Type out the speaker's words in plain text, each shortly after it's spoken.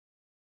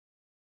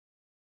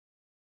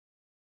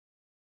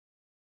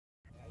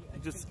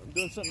just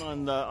doing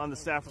something on the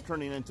staff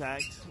returning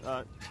intact.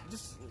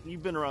 Just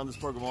you've been around this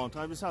program a long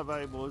time. Just how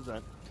valuable is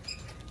that?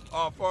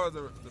 As far as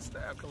the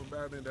staff coming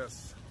back in,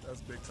 that's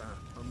big time.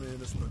 I mean,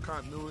 the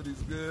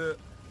continuity's good.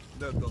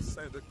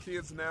 The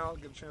kids now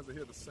get a chance to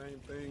hear the same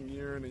thing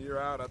year in and year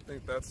out. I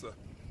think that's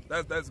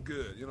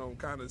good. You know,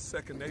 kind of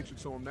second nature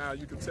to them now.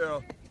 You can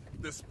tell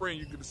this spring,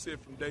 you could see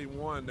it from day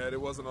one that it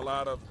wasn't a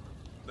lot of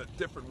the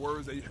different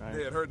words they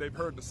had heard. They've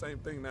heard the same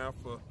thing now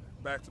for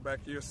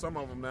back-to-back years. Some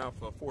of them now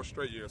for 4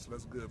 straight years. So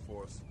that's good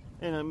for us.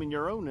 And I mean,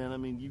 your own end. I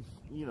mean,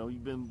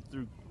 you've been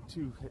through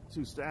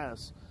two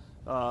staffs.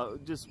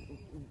 Just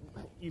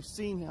you've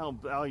seen how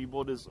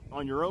valuable it is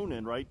on your own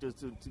end, right? Just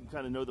to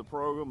kind of know the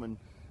program, and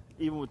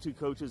even with 2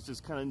 coaches,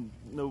 just kind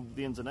of know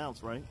the ins and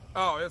outs, right?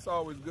 Oh, it's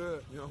always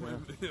good.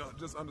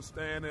 Just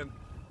understanding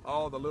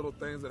all the little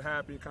things that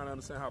happen. You kind of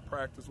understand how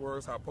practice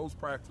works, how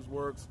post-practice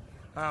works,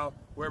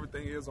 where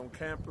everything is on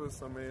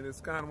campus. I mean,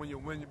 it's kind of when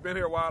you've been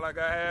here a while like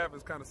I have,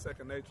 it's kind of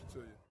second nature to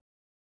you.